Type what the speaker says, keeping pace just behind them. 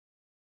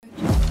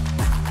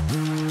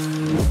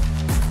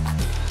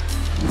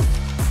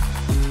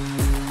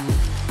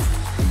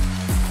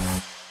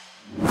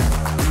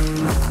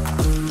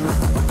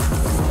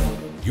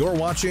You're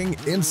watching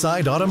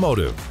Inside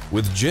Automotive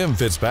with Jim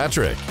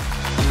Fitzpatrick.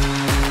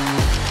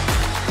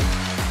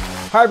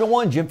 Hi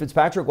everyone, Jim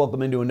Fitzpatrick.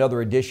 Welcome into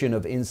another edition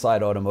of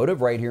Inside Automotive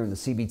right here in the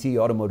CBT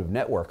Automotive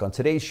Network. On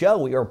today's show,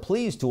 we are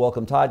pleased to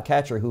welcome Todd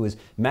Katcher, who is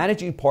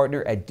Managing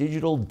Partner at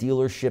Digital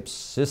Dealership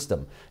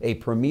System, a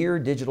premier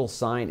digital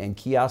sign and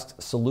kiosk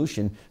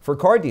solution for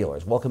car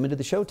dealers. Welcome into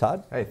the show,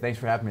 Todd. Hey, thanks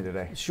for having me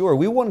today. Sure.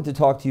 We wanted to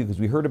talk to you because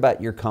we heard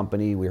about your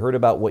company. We heard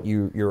about what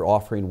your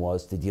offering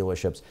was to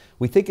dealerships.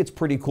 We think it's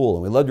pretty cool,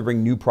 and we love to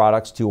bring new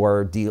products to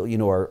our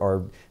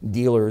our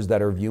dealers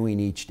that are viewing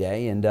each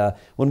day. And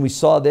when we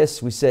saw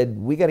this, we said,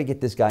 we got to get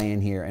this guy in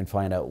here and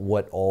find out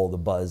what all the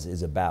buzz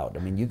is about.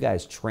 I mean, you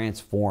guys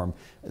transform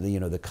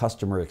the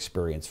customer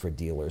experience for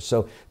dealers.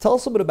 So tell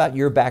us a bit about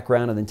your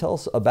background, and then tell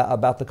us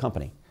about the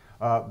company.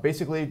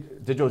 Basically,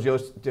 Digital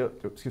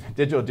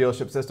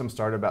Dealership System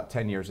started about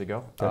 10 years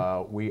ago.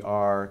 Okay.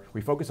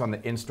 We focus on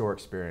the in-store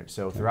experience.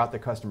 So throughout the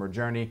customer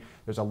journey,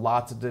 there's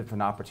lots of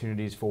different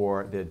opportunities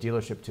for the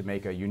dealership to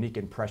make a unique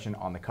impression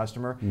on the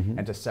customer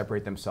and to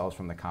separate themselves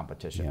from the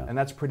competition. And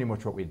that's pretty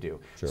much what we do.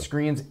 Sure.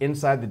 Screens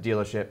inside the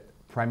dealership,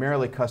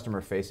 primarily customer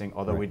facing,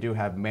 although we do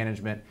have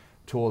management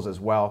tools as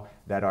well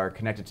that are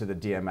connected to the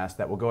DMS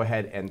that will go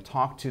ahead and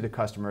talk to the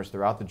customers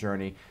throughout the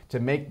journey to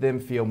make them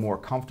feel more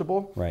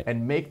comfortable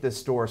and make the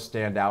store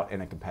stand out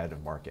in a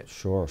competitive market.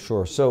 Sure,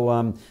 sure.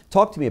 So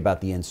talk to me about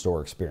the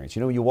in-store experience.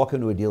 You know, you walk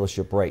into a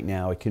dealership right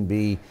now, it can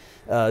be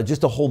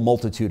just a whole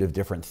multitude of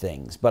different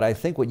things. But I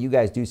think what you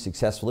guys do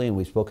successfully, and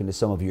we've spoken to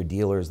some of your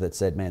dealers that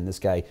said, man, this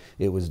guy,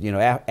 it was,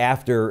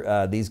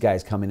 after these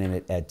guys coming in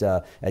at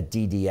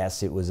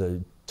DDS, it was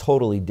a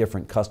totally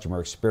different customer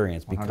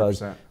experience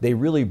because 100%. They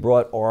really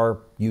brought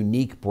our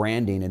unique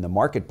branding in the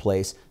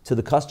marketplace to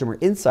the customer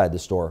inside the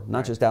store,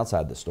 not just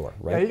outside the store,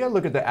 right? Yeah, you got to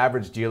look at the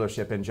average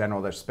dealership in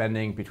general. They're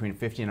spending between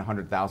 $50,000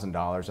 and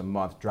 $100,000 a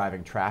month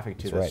driving traffic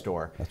to the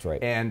store. That's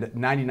right. And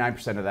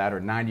 99% of that,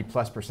 or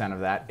 90+% of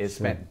that, is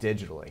spent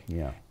digitally.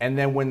 Yeah. And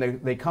then when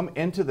they come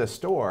into the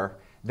store,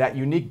 that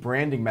unique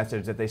branding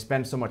message that they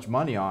spend so much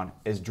money on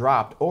is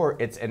dropped, or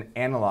it's an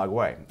analog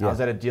way. I was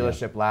at a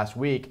dealership last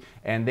week,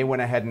 and they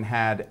went ahead and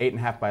had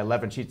 8.5 by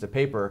 11 sheets of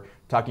paper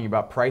talking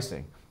about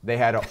pricing. They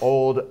had an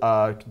old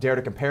Dare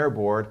to Compare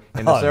board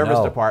in the service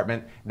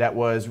department that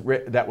was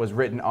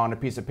written on a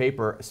piece of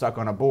paper stuck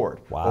on a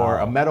board, or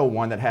a metal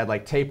one that had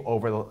like tape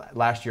over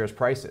last year's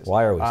prices.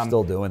 Why are we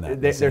still doing that?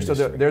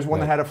 There's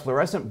one that had a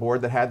fluorescent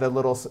board that had the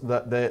little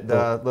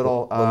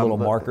little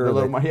marker.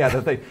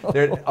 The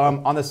thing.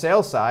 On the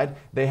sales side,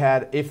 they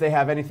had, if they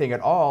have anything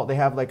at all, they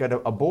have like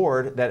a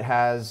board that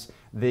has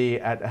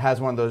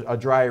one of those, a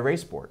dry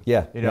erase board, a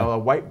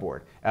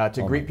whiteboard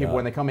to greet people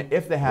when they come in,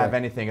 if they have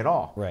anything at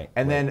all.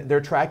 And then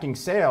they're tracking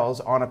sales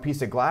on a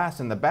piece of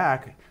glass in the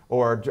back,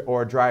 or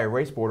a dry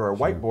erase board or a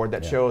whiteboard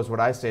that shows what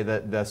I say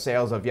the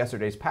sales of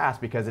yesterday's past,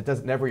 because it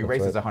never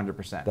erases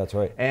 100%. That's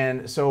right.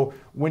 And so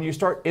when you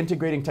start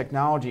integrating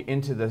technology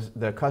into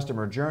the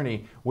customer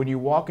journey, when you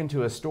walk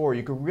into a store,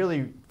 you can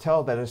really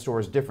tell that a store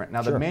is different.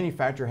 Now the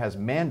manufacturer has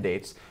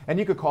mandates, and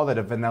you could call that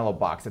a vanilla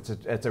box.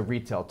 It's a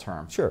retail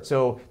term. Sure.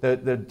 So the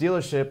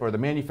dealership or the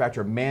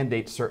manufacturer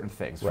mandates certain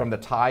things, from the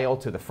tile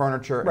to the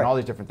furniture and all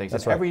these different things.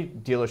 Every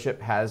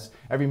dealership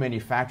every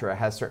manufacturer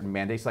has certain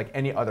mandates, like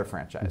any other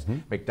franchise.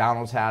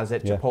 McDonald's has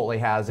it, Chipotle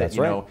has it,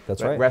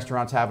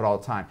 restaurants have it all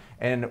the time.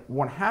 And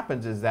what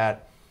happens is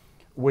that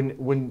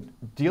when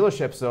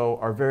dealerships, though,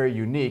 are very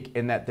unique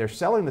in that they're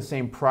selling the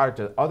same product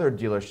as other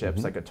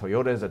dealerships, like a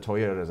Toyota is a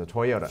Toyota is a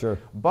Toyota,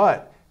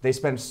 but they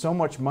spend so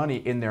much money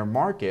in their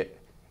market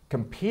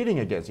competing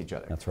against each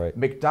other. That's right.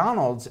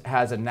 McDonald's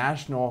has a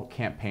national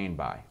campaign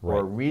buy or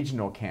a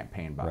regional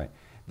campaign buy.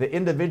 The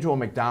individual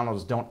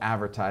McDonald's don't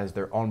advertise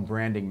their own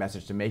branding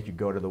message to make you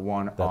go to the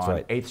one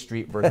on 8th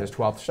Street versus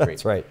 12th Street.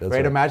 That's right. That's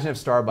right. Imagine if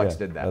Starbucks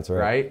did that,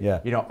 right?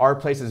 Yeah. Our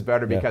place is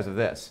better because of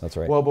this. That's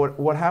right. Well, but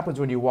what happens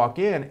when you walk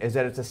in is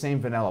that it's the same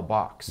vanilla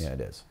box. Yeah,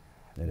 it is.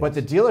 But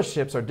the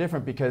dealerships are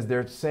different because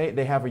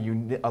they have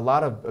a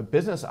lot of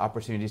business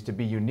opportunities to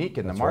be unique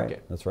in the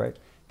market. That's right.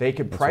 They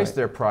could price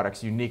their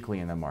products uniquely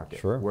in the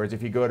market. Sure. Whereas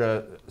if you go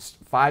to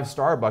 5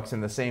 Starbucks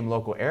in the same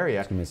local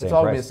area, it's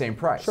all going to be the same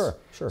price. Sure,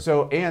 sure.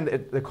 So, and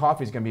the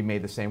coffee is going to be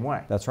made the same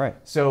way. That's right.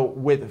 So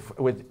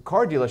with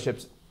car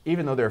dealerships,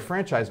 even though they're a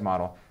franchise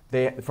model,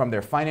 from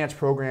their finance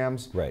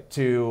programs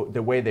to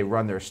the way they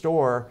run their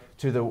store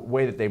to the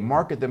way that they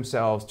market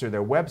themselves to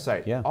their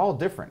website, all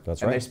different.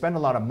 That's and they spend a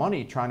lot of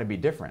money trying to be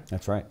different.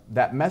 That's right.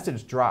 That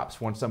message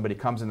drops when somebody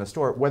comes in the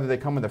store, whether they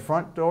come in the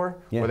front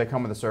door or they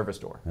come in the service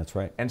door. That's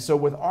right. And so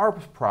with our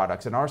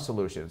products and our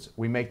solutions,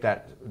 we make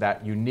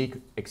that unique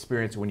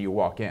experience when you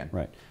walk in.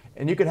 Right.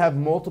 And you could have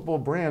multiple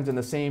brands in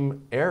the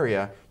same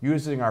area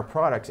using our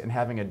products and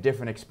having a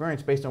different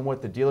experience based on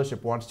what the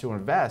dealership wants to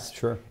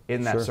invest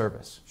in that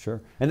service.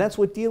 Sure. And that's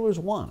what dealers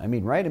want. I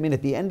mean, right? I mean,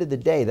 at the end of the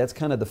day, that's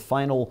kind of the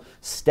final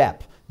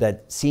step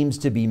that seems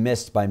to be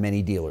missed by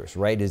many dealers,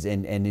 right?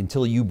 And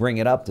until you bring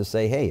it up to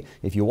say, hey,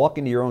 if you walk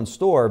into your own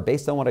store,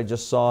 based on what I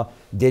just saw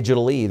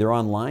digitally, either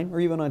online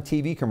or even on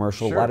TV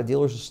commercial, sure. A lot of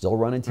dealers are still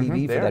running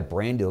TV for that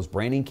brand, those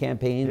branding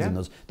campaigns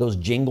and those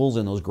jingles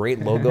and those great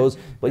logos.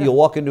 But you'll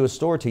walk into a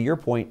store, to your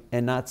point,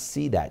 and not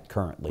see that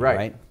currently,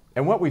 right?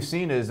 And what we've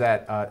seen is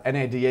that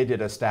NADA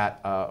did a stat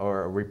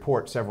or a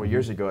report several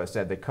years ago that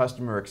said the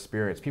customer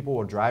experience, people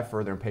will drive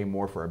further and pay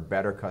more for a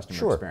better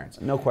customer experience.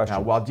 No question.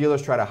 Now, while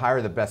dealers try to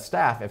hire the best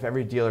staff, if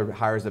every dealer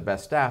hires the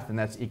best staff, then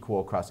that's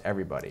equal across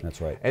everybody. That's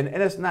right. And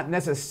it's not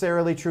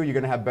necessarily true you're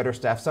going to have better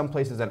staff some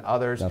places than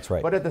others. That's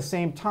right. But at the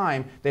same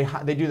time, they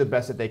do the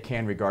best that they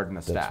can regarding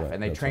the staff.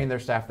 And they train their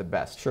staff the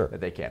best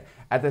that they can.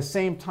 At the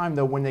same time,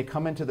 though, when they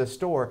come into the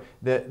store,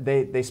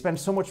 they spend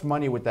so much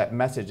money with that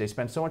message. They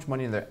spend so much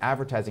money in their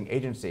advertising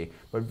agency,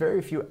 but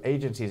very few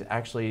agencies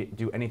actually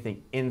do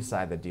anything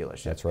inside the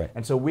dealership. That's right.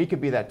 And so we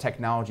could be that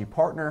technology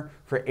partner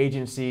for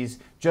agencies,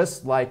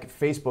 just like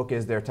Facebook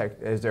is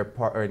their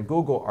partner, and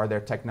Google are their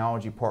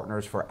technology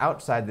partners for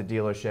outside the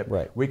dealership.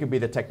 Right. We could be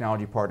the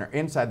technology partner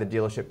inside the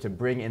dealership to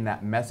bring in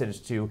that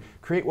message to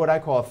create what I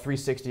call a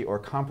 360 or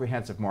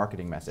comprehensive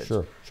marketing message.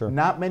 Sure.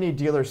 Not many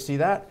dealers see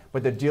that,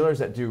 but the dealers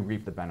that do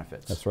reap the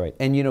benefits. That's right.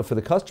 And you know, for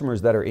the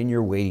customers that are in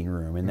your waiting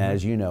room, and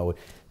as you know,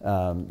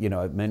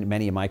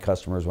 many of my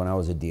customers when I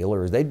was a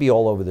dealer, they'd be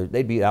all over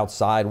they'd be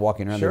outside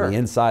walking around, they'd be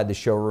inside the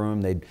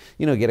showroom, they'd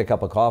get a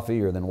cup of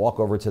coffee or then walk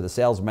over to the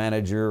sales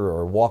manager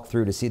or walk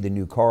through to see the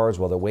new cars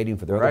while they're waiting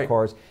for their other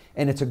cars.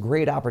 And it's a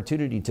great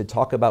opportunity to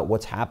talk about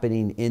what's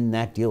happening in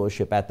that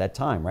dealership at that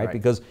time, right?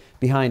 Because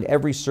behind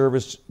every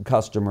service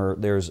customer,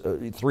 there's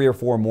 3 or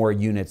 4 more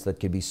units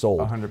that could be sold.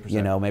 100%.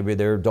 You know, maybe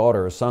their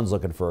daughter or son's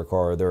looking for a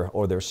car,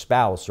 or their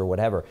spouse or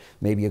whatever,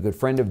 maybe a good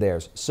friend of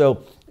theirs.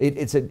 So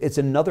it's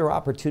another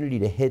opportunity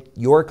to hit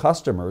your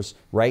customers,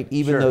 right?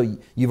 Even though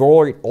you've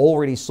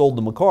already sold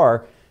them a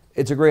car,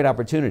 it's a great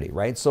opportunity,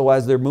 right? So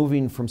as they're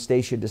moving from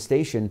station to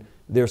station,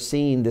 they're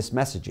seeing this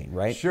messaging,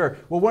 right? Sure.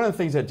 Well, one of the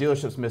things that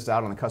dealerships miss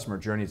out on the customer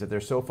journey is that they're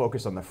so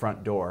focused on the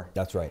front door.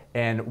 That's right.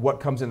 And what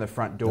comes in the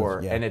front door,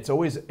 and it's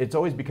always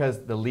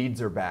because the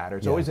leads are bad, or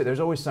there's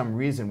always some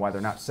reason why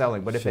they're not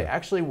selling. But if they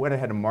actually went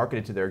ahead and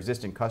marketed to their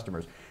existing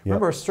customers,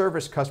 remember a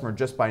service customer,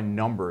 just by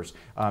numbers,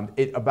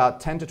 about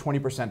 10 to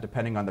 20%,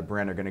 depending on the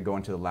brand, are going to go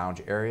into the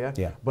lounge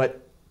area.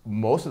 But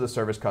most of the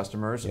service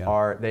customers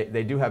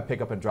they do have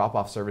pickup and drop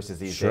off services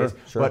these days,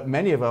 but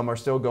many of them are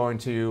still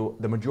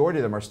the majority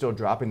of them are still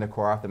dropping the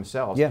car off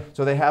themselves.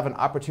 So they have an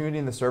opportunity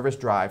in the service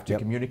drive to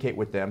communicate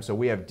with them. So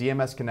we have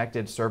DMS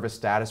connected service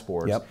status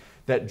boards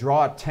that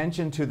draw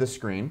attention to the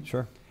screen.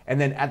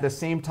 And then at the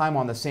same time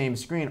on the same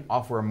screen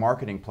offer a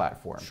marketing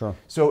platform.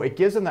 So it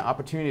gives them the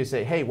opportunity to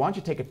say, hey, why don't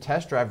you take a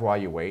test drive while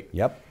you wait?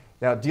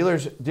 Now,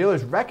 dealers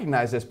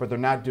recognize this, but they're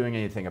not doing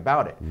anything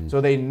about it. So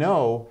they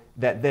know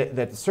that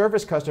the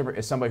service customer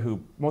is somebody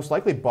who most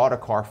likely bought a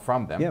car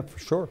from them. Yeah, for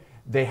sure.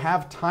 They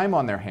have time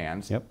on their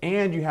hands,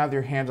 and you have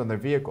their hands on their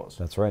vehicles.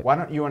 That's right. Why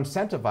don't you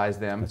incentivize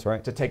them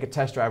to take a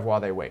test drive while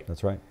they wait?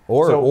 That's right.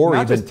 Or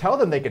not just tell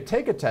them they could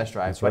take a test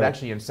drive, but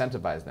actually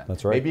incentivize them.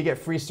 That's right. Maybe you get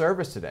free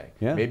service today.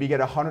 Maybe you get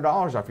 $100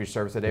 off your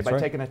service today by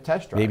taking a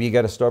test drive. Maybe you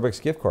get a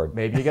Starbucks gift card.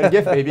 Maybe you get a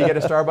gift. Maybe you get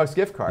a Starbucks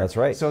gift card. That's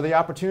right. So the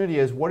opportunity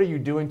is, what are you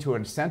doing to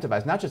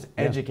incentivize, not just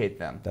educate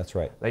them. That's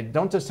right. Like,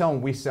 don't just tell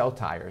them we sell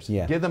tires.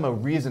 Give them a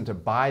reason to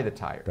buy the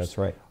tires. That's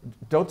right.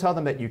 Don't tell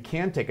them that you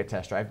can take a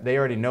test drive. They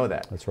already know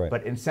that. That's right.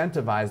 But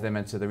incentivize them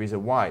into the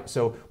reason why.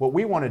 So what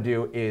we want to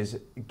do is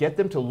get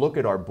them to look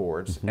at our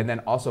boards and then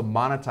also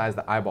monetize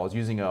the eyeballs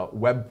using a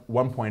Web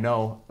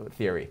 1.0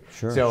 theory.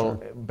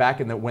 Back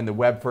when the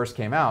web first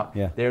came out,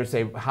 they would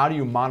say, how do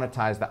you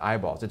monetize the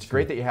eyeballs? It's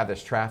great that you have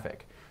this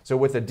traffic. So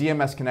with the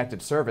DMS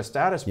connected service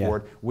status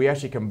board, we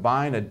actually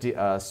combine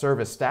a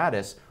service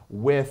status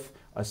with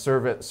a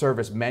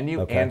service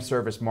menu and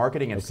service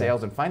marketing and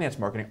sales and finance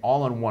marketing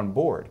all on one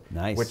board.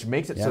 Which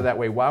makes it so that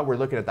way while we're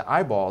looking at the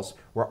eyeballs,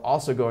 we're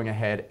also going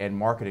ahead and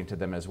marketing to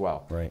them as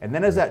well. And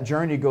then as that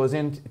journey goes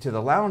into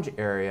the lounge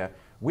area,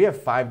 we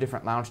have 5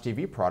 different lounge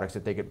TV products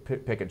that they could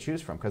pick and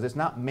choose from, because it's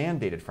not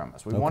mandated from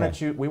us. We want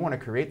to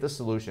create the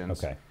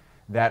solutions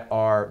that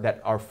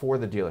are for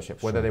the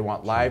dealership, whether they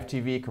want live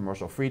TV,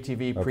 commercial free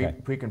TV,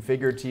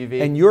 pre-configured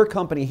TV. And your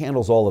company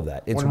handles all of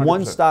that. It's 100%.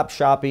 One-stop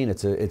shopping.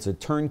 It's a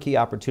turnkey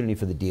opportunity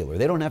for the dealer.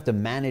 They don't have to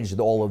manage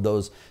all of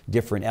those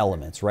different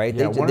elements, right?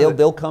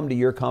 They'll come to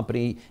your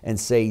company and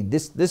say,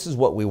 this is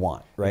what we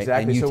want, right?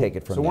 Exactly. And you take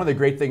it from there. So one of the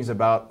great things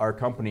about our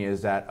company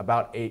is that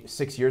about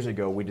 6 years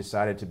ago, we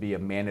decided to be a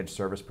managed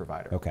service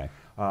provider.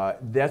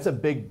 That's a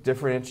big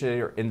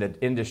differentiator in the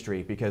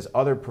industry, because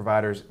other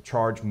providers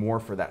charge more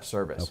for that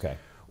service.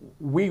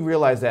 We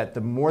realize that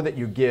the more that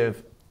you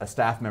give a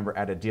staff member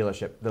at a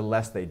dealership, the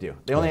less they do.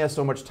 They only have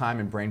so much time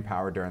and brain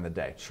power during the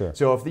day.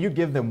 So if you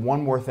give them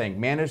one more thing,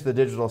 manage the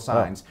digital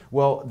signs,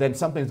 well, then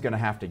something's going to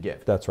have to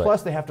give.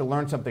 Plus, they have to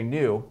learn something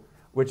new,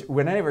 which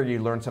whenever you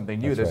learn something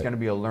new, there's going to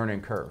be a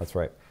learning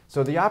curve.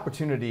 So the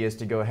opportunity is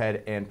to go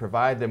ahead and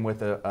provide them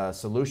with a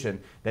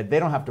solution that they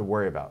don't have to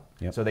worry about.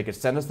 So they could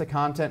send us the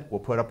content, we'll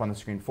put up on the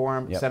screen for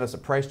them, send us a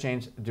price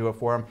change, do it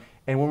for them,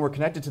 And when we're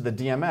connected to the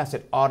DMS,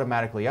 it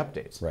automatically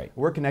updates. Right.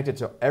 We're connected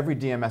to every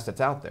DMS that's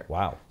out there.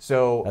 Wow.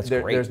 So That's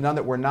there's none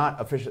that we're not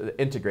officially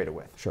integrated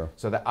with. Sure.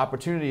 So the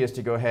opportunity is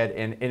to go ahead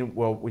and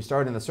well, we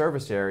started in the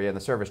service area and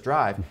the service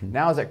drive.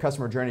 Now as that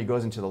customer journey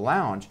goes into the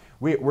lounge,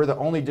 we're the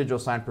only digital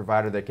sign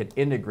provider that can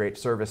integrate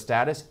service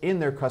status in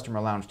their customer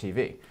lounge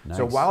TV. Nice.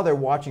 So while they're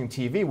watching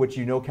TV, which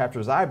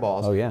captures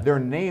eyeballs, their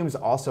name's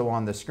also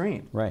on the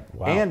screen. Right.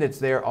 Wow. And it's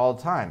there all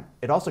the time.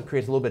 It also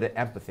creates a little bit of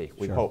empathy,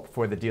 we hope,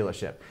 for the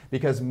dealership.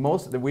 Because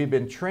we've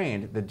been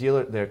trained,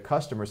 the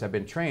customers have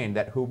been trained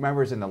that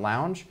whomever's in the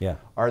lounge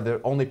are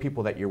the only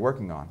people that you're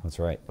working on. That's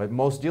right. But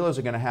most dealers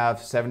are going to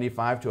have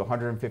 75 to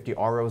 150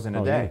 ROs in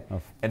a day. Yeah.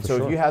 And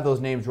so if you have those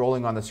names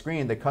rolling on the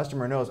screen, the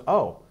customer knows,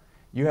 oh,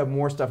 you have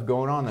more stuff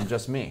going on than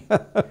just me.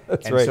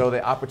 And so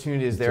the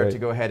opportunity is there to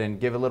go ahead and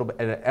give a little bit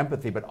of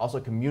empathy, but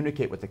also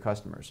communicate with the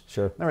customers.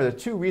 Sure. Remember, the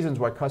two reasons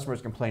why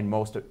customers complain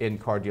most in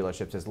car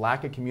dealerships is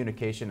lack of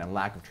communication and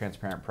lack of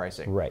transparent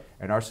pricing. Right.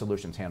 And our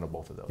solutions handle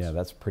both of those. Yeah,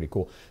 that's pretty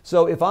cool.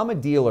 So if I'm a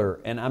dealer,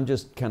 and I'm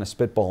just kind of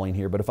spitballing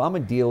here, but if I'm a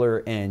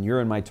dealer and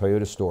you're in my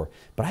Toyota store,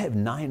 but I have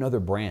 9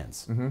 other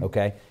brands,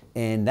 okay?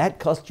 And that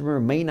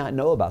customer may not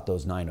know about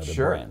those 9 other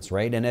brands,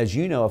 right? And as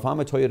you know, if I'm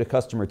a Toyota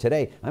customer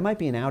today, I might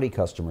be an Audi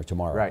customer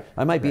tomorrow. Right.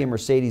 I might be a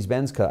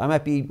Mercedes-Benz customer.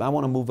 I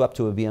want to move up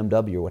to a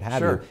BMW or what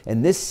have you.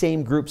 And this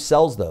same group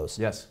sells those.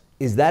 Yes.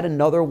 Is that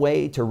another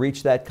way to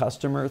reach that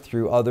customer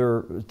through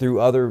other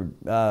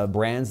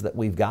brands that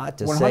we've got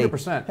to 100%.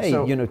 say,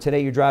 hey,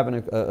 today you're driving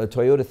a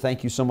Toyota.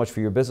 Thank you so much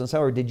for your business.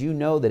 However, did you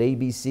know that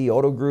ABC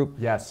Auto Group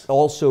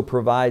also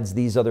provides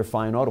these other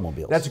fine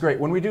automobiles? That's great.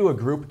 When we do a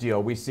group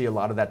deal, we see a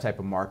lot of that type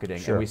of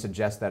marketing, and we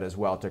suggest that as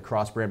well to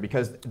cross-brand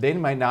because they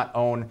might not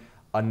own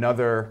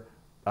another.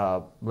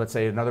 Let's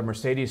say another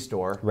Mercedes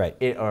store,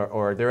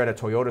 or they're at a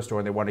Toyota store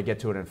and they want to get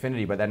to an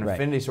Infinity, but that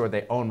Infinity store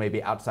they own may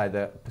be outside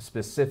the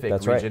specific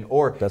region,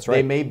 or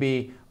they may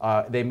be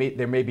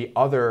there may be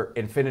other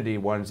Infinity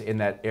ones in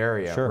that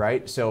area,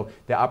 right? So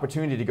the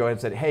opportunity to go ahead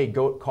and say, hey,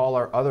 go call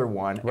our other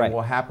one, and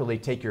we'll happily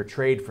take your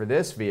trade for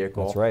this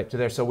vehicle to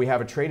there. So we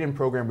have a trade-in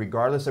program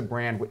regardless of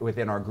brand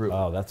within our group.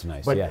 Oh, that's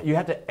nice. But you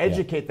have to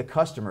educate the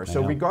customer.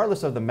 So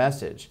regardless of the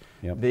message,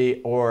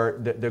 the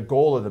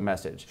goal of the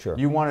message,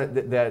 you want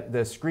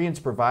the screens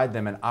provide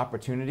them an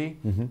opportunity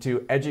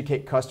to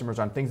educate customers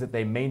on things that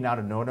they may not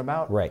have known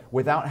about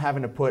without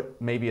having to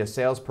put maybe a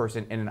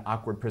salesperson in an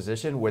awkward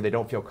position where they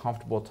don't feel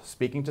comfortable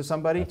speaking to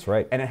somebody. That's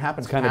right. And it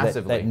happens kind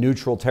passively. of that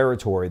neutral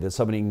territory that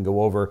somebody can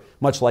go over,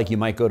 much like you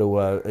might go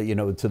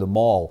to to the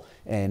mall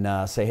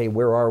and say, hey,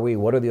 where are we?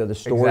 What are the other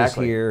stores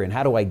here? And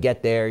how do I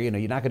get there? You're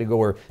not going to go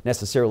where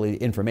necessarily the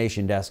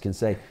information desk and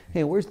say,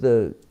 hey, where's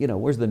the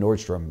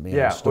Nordstrom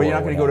store? Well, you're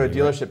not going to go to a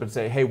dealership and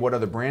say, hey, what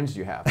other brands do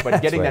you have?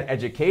 But getting that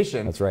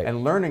education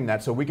and learning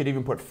that, so we could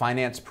even put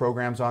finance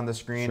programs on the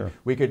screen.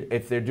 We could,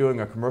 if they're doing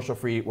a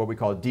commercial-free, what we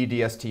call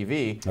DDS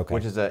TV,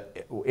 which is a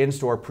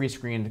in-store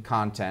pre-screened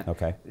content.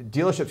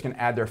 Dealerships can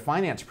add their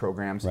finance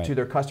programs to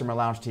their customer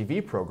lounge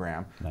TV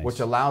program, which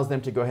allows them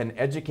to go ahead and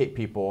educate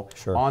people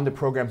on the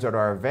programs that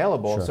are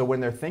available. So when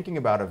they're thinking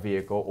about a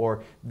vehicle,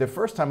 or the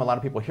first time a lot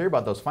of people hear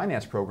about those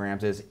finance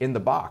programs is in the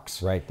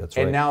box.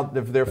 And now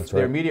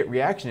their immediate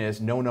reaction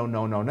is no, no,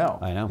 no, no, no.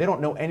 I know. They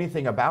don't know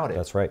anything about it.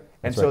 That's right.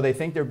 And so they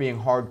think they're being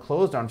hard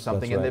closed on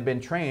something, and they've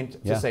been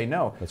trained to say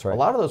no. That's right. A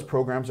lot of those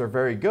programs are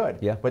very good,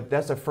 but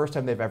that's the first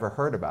time they've ever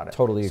heard about it.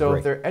 Totally so agree.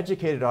 if they're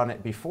educated on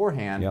it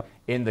beforehand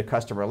in the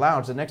customer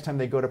lounge, the next time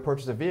they go to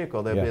purchase a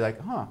vehicle, they'll be like,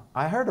 huh,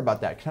 I heard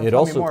about that. Can you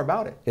tell me more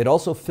about it? It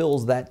also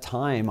fills that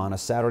time on a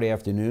Saturday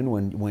afternoon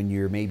when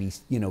you're maybe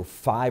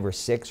 5 or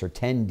 6 or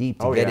 10 deep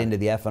to get into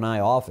the F&I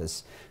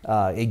office.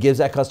 It gives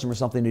that customer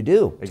something to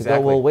do. To go,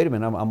 well, wait a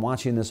minute, I'm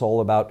watching this all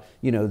about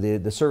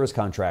the service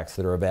contracts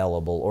that are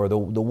available, or the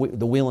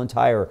wheel and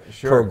tire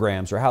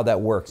programs, or how that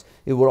works.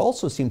 It would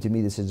also seem to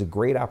me this is a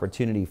great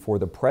opportunity for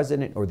the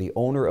president or the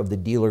owner of the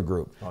dealer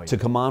group to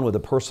come on with a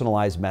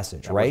personalized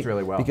message, that right? works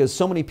really well. Because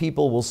so many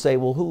people will say,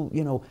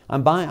 well,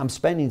 I'm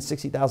spending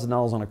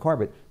 $60,000 on a car,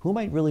 but who am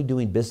I really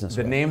doing business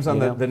with? The names on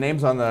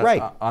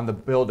the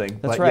building,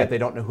 but yet they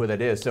don't know who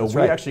that is. So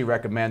we actually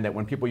recommend that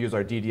when people use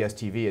our DDS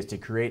TV is to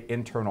create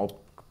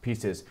internal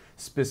pieces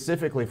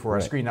specifically for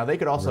our screen. Now they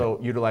could also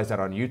utilize that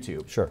on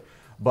YouTube.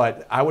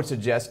 But I would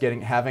suggest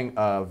having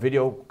a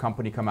video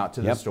company come out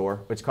to the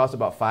store, which costs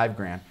about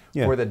 $5,000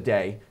 for the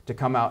day, to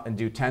come out and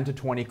do 10 to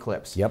 20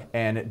 clips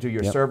and do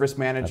your service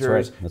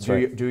managers,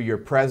 do your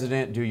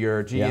president, do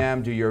your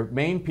GM, do your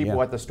main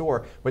people at the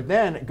store. But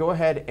then go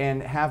ahead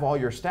and have all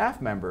your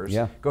staff members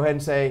go ahead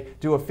and say,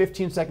 do a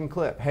 15-second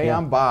clip. Hey,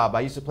 I'm Bob.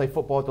 I used to play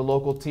football at the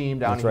local team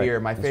down here.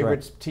 My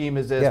favorite team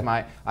is this.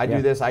 I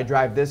do this. I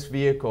drive this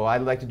vehicle. I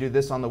like to do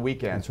this on the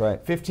weekends.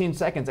 15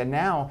 seconds, and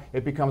now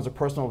it becomes a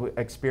personal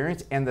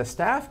experience, and the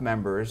staff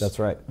members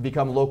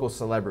become local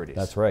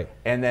celebrities.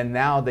 And then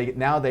now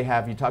they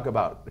have, you talk talk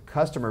about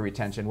customer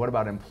retention, what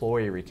about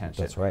employee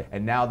retention? That's right.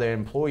 And now the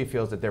employee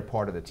feels that they're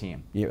part of the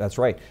team. Yeah, that's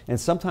right. And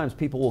sometimes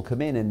people will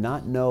come in and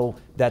not know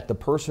that the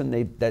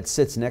person that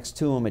sits next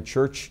to them at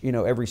church,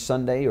 every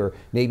Sunday, or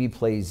maybe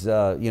plays,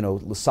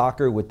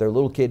 soccer with their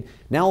little kid.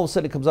 Now all of a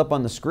sudden it comes up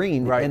on the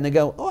screen, and they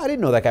go, "Oh, I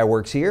didn't know that guy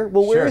works here.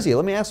 Well, where is he?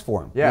 Let me ask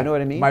for him." Yeah. You know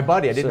what I mean? My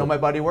buddy. I didn't know my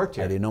buddy worked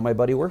here. I didn't know my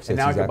buddy works here. And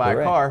now I can buy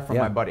a car from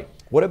my buddy.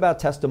 What about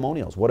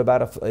testimonials? What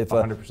about if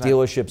a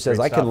dealership says,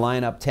 "I can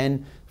line up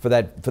 10 for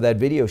that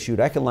video shoot.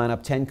 I can line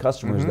up 10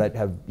 customers that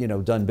have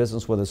done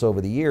business with us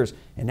over the years,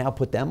 and now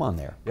put them on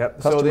there."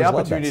 Yep. So the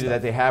opportunity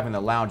that they have in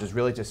the lounge is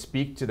really to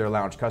speak to their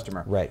lounge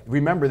customer. Right.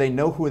 Remember, they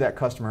know who that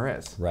customer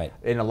is. Right.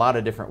 In a lot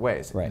of different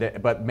ways.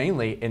 Right. But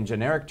mainly in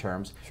generic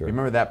terms. Sure.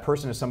 Remember, that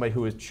person is somebody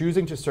who is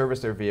choosing to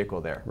service their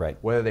vehicle there. Right.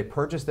 Whether they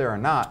purchase there or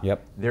not.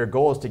 Yep. Their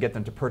goal is to get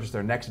them to purchase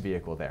their next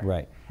vehicle there.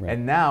 Right. Right.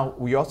 And now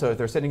we also, if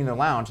they're sitting in the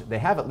lounge, they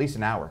have at least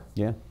an hour.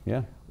 Yeah.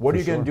 Yeah. What are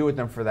you going to do with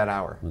them for that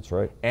hour? That's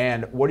right.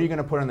 And what are you going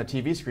to put on the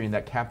TV screen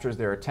that captures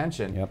their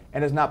attention? Yep.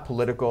 And is not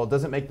political,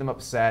 doesn't make them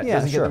upset, Yeah,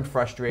 doesn't get them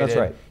frustrated. That's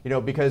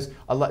right. Because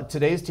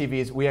today's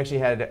TVs, we actually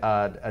had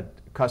a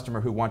customer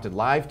who wanted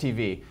live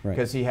TV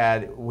because we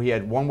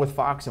had one with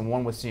Fox and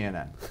one with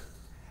CNN.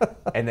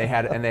 and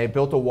they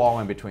built a wall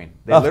in between.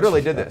 They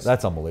literally did this.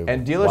 That's unbelievable.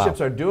 And dealerships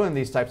are doing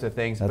these types of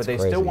things, but they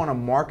still want to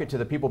market to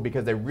the people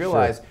because they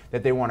realize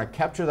that they want to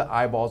capture the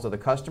eyeballs of the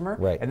customer.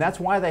 Right. And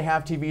that's why they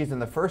have TVs in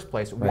the first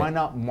place. Why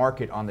not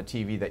market on the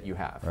TV that you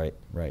have? Right,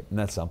 right. And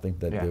that's something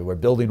that we're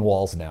building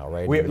walls now,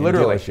 right? We in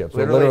literally dealerships.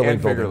 literally and building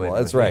figuratively. walls.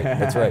 That's right,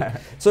 that's right.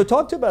 So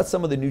talk to about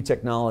some of the new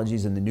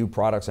technologies and the new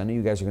products. I know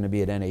you guys are going to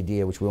be at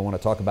NADA, which we want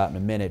to talk about in a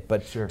minute,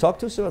 but talk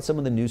to us about some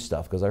of the new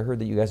stuff, because I heard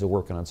that you guys are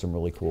working on some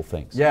really cool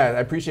things. Yeah, I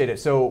appreciate it.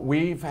 So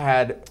we've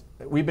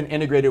been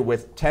integrated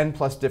with 10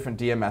 plus different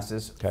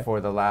DMSs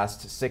for the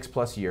last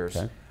 6+ years.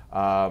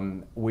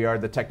 We are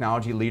the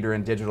technology leader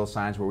in digital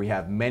signs, where we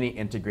have many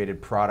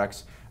integrated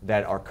products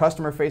that are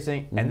customer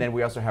facing, and then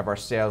we also have our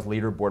sales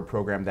leaderboard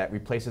program that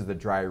replaces the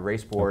dry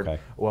erase board.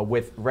 Well,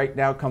 right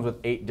now it comes with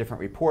 8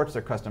 different reports.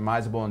 They're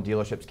customizable, and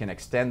dealerships can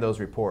extend those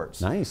reports.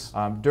 Nice.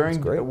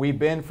 We've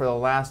been, for the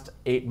last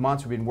 8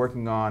 months, we've been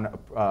working on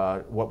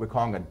what we're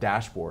calling a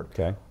dashboard.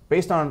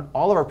 Based on,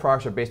 all of our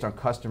products are based on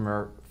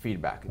customer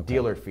feedback,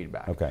 dealer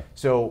feedback.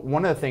 So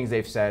one of the things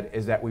they've said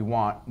is that we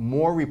want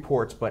more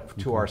reports, but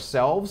to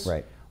ourselves,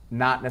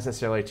 not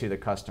necessarily to the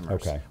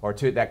customers, or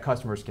that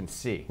customers can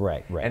see.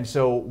 And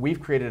so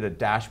we've created a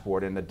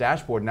dashboard, and the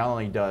dashboard not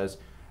only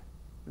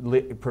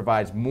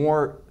provides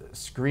more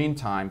screen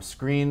time,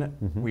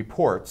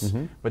 reports,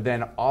 but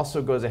then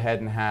also goes ahead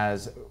and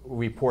has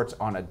reports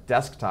on a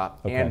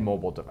desktop and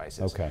mobile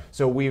devices.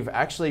 So we've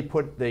actually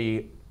put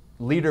the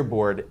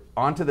leaderboard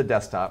onto the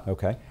desktop.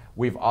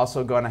 We've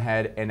also gone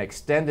ahead and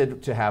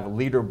extended to have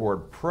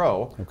Leaderboard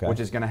Pro, which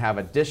is going to have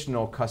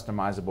additional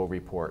customizable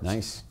reports.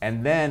 Nice.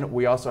 And then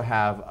we also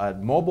have a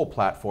mobile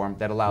platform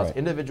that allows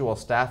individual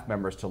staff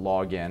members to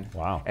log in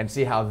and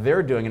see how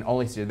they're doing, and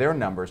only see their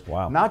numbers.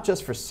 Not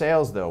just for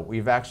sales, though.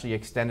 We've actually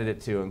extended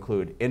it to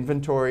include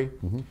inventory,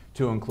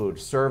 to include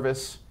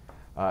service,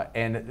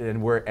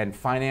 and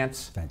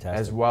finance,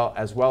 as well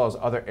as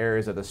other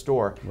areas of the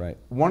store.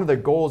 One of the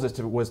goals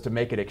was to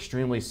make it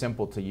extremely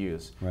simple to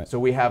use. So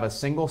we have a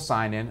single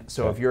sign-in.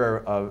 So if you're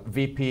a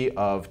VP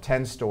of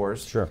 10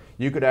 stores,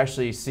 you could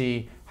actually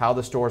see how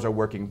the stores are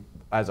working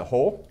as a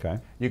whole.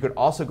 You could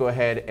also go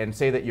ahead and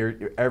say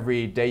that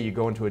every day you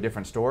go into a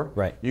different store.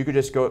 You could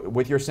just go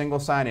with your single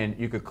sign-in.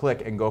 You could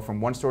click and go from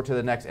one store to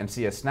the next and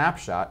see a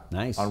snapshot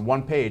on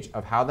one page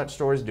of how that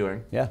store is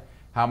doing.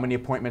 How many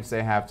appointments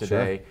they have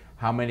today,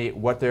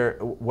 what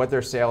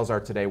their sales are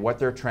today, what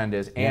their trend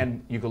is,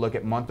 and you can look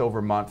at month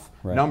over month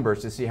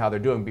numbers to see how they're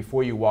doing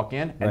before you walk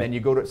in. And then you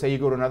go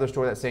to another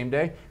store that same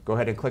day, go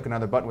ahead and click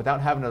another button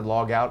without having to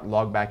log out,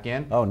 log back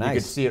in. You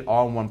could see it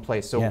all in one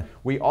place. So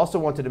we also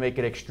wanted to make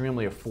it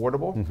extremely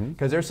affordable,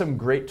 because there's some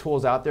great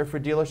tools out there for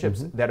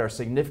dealerships that are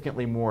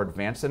significantly more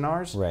advanced than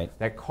ours,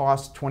 that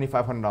cost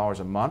 $2,500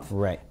 a month.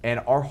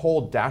 And our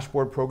whole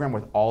dashboard program,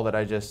 with all that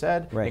I just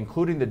said,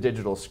 including the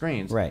digital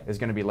screens, is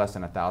going to be less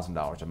than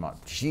 $1,000 a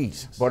month.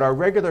 But our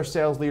regular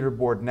sales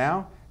leaderboard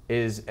now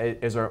is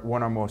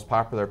one of our most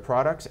popular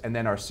products, and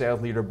then our Sales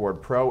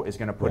Leaderboard Pro is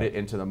going to put it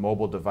into the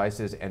mobile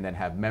devices, and then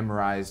have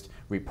memorized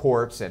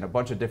reports and a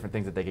bunch of different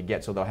things that they could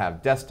get. So they'll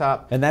have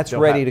desktop. And that's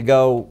ready to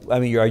go. I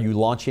mean, are you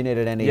launching it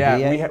at NADA?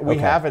 Yeah, we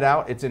have it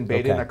out. It's in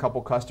beta in a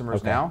couple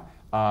customers now.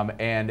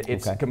 And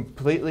it's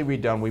completely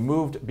redone. We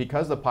moved,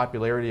 because of the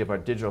popularity of our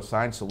digital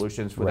sign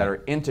solutions that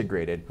are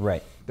integrated,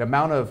 the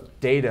amount of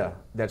data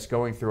that's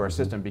going through our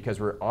system, because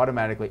we're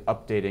automatically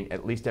updating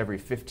at least every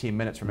 15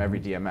 minutes from every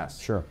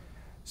DMS.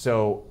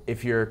 So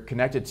if you're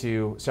connected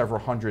to several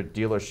hundred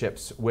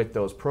dealerships with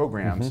those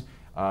programs,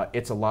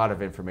 it's a lot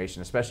of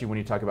information, especially when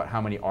you talk about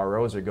how many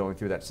ROs are going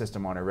through that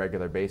system on a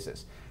regular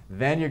basis.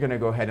 Then you're going to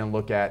go ahead and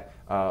look at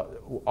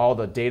all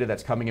the data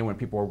that's coming in when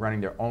people are running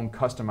their own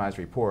customized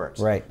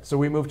reports. Right. So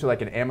we moved to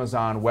like an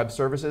Amazon Web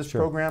Services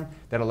program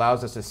that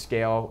allows us to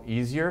scale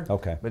easier.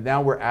 Okay. But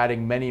now we're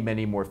adding many,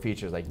 many more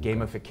features like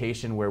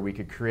gamification, where we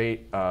could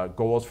create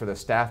goals for the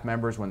staff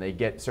members. When they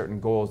get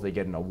certain goals, they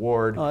get an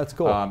award. Oh, that's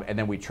cool. And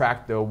then we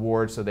track the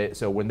award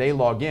so when they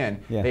log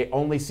in, they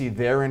only see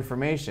their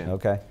information.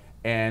 Okay.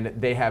 And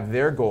they have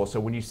their goals. So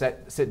when you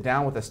sit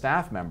down with a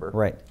staff member,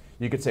 right,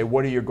 you could say,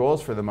 what are your goals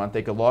for the month?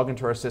 They could log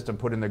into our system,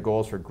 put in their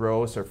goals for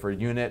gross or for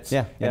units,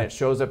 and it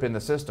shows up in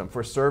the system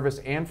for service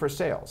and for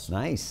sales.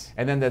 Nice.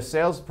 And then the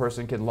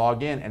salesperson can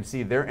log in and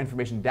see their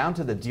information down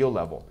to the deal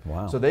level.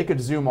 Wow. So they could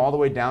zoom all the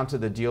way down to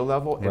the deal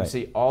level and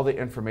see all the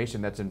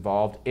information that's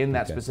involved in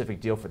that specific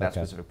deal for that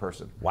specific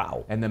person.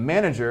 Wow. And the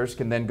managers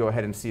can then go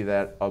ahead and see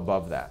that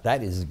above that.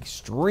 That is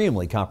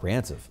extremely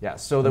comprehensive. Yeah.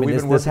 So that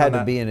this had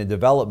to be in a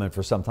development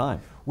for some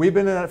time. We've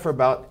been in it for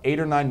about 8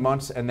 or 9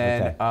 months, and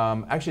then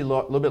actually a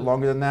little bit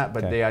longer than that.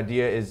 But the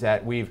idea is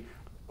that we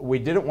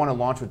didn't want to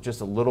launch with just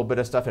a little bit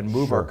of stuff and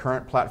move our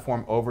current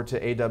platform over to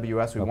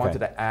AWS. We wanted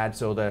to add,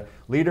 so the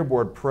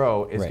Leaderboard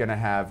Pro is going to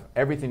have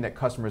everything that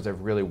customers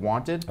have really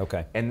wanted,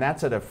 and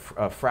that's at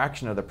a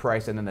fraction of the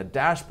price. And then the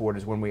dashboard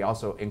is when we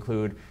also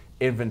include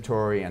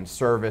inventory and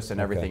service and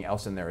everything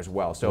else in there as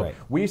well. So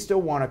we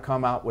still want to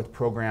come out with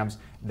programs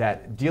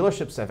that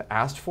dealerships have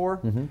asked for,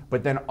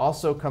 but then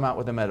also come out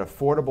with them at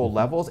affordable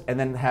levels and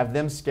then have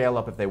them scale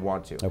up if they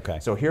want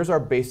to. So here's our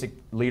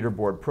basic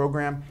Leaderboard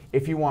program.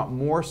 If you want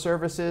more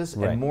services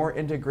and more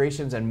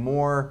integrations and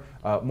more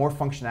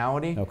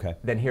functionality,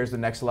 then here's the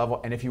next level.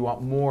 And if you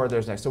want more,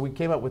 there's next. So we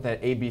came up with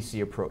that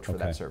ABC approach for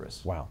that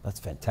service. Wow, that's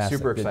fantastic.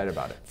 Super excited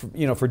about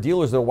it. For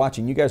dealers that are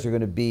watching, you guys are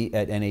going to be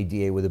at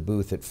NADA with a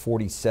booth at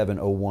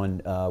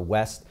 4701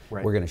 West.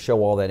 We're going to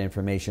show all that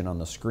information on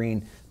the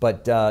screen.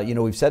 But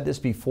we've said this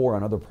before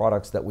on other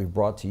products that we've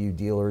brought to you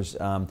dealers.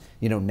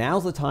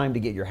 Now's the time to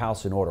get your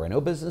house in order. I know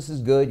business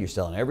is good. You're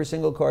selling every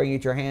single car you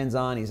get your hands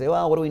on. You say,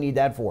 well, what do we need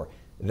that for?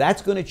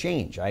 That's going to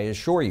change. I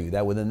assure you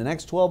that within the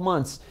next 12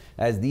 months,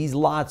 as these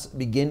lots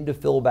begin to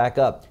fill back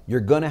up, you're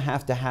going to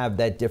have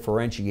that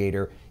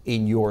differentiator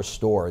in your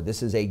store.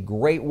 This is a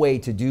great way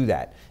to do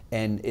that.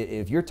 And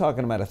if you're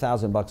talking about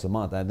 $1,000 a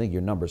month, I think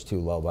your number's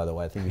too low, by the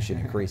way. I think you should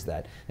increase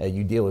that.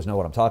 You dealers know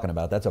what I'm talking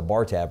about. That's a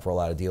bar tab for a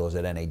lot of dealers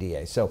at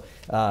NADA. So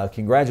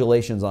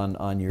congratulations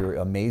on your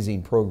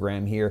amazing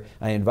program here.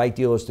 I invite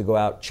dealers to go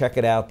out, check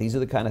it out. These are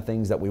the kind of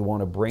things that we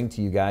want to bring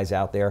to you guys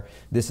out there.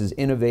 This is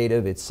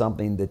innovative. It's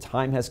something, the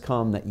time has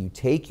come that you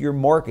take your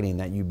marketing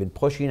that you've been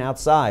pushing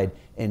outside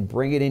and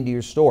bring it into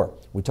your store.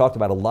 We talked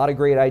about a lot of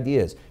great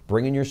ideas.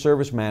 Bringing your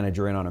service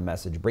manager in on a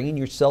message, bringing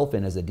yourself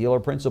in as a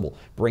dealer principal,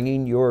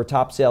 bringing your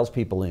top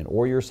salespeople in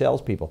or your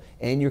salespeople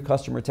and your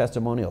customer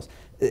testimonials.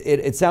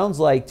 It sounds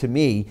like to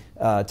me,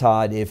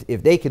 Todd,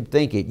 if they can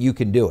think it, you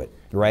can do it,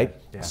 right?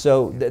 Yeah.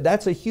 So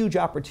that's a huge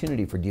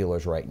opportunity for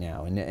dealers right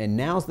now, and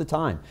now's the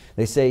time.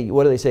 They say,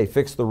 what do they say?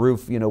 Fix the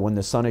roof, when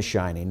the sun is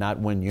shining, not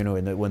when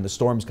when the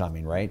storm's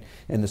coming, right?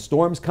 And the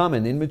storm's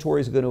coming, inventory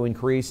is going to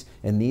increase,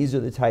 and these are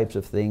the types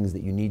of things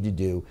that you need to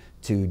do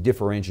to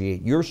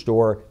differentiate your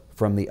store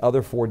from the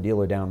other Ford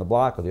dealer down the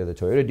block or the other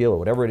Toyota dealer,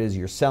 whatever it is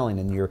you're selling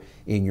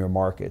in your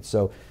market.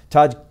 So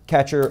Todd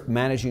Katcher,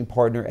 managing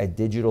partner at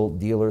Digital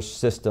Dealer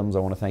Systems, I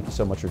want to thank you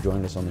so much for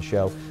joining us on the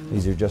show.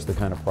 These are just the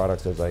kind of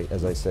products,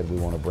 as I said, we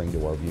want to bring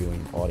to our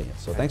viewing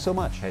audience. So thanks so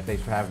much. Hey,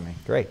 thanks for having me.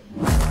 Great.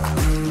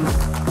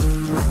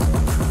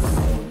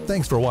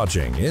 Thanks for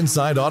watching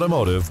Inside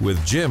Automotive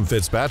with Jim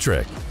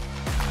Fitzpatrick.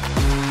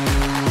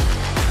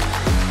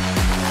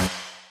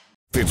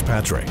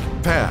 Fitzpatrick,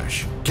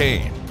 Pash,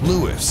 Kane,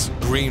 Lewis,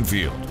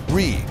 Greenfield,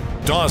 Reed,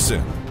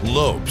 Dawson,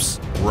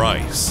 Lopes,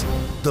 Rice.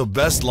 The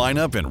best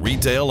lineup in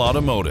retail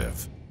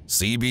automotive.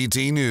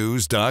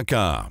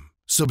 CBTnews.com.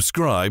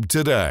 Subscribe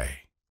today.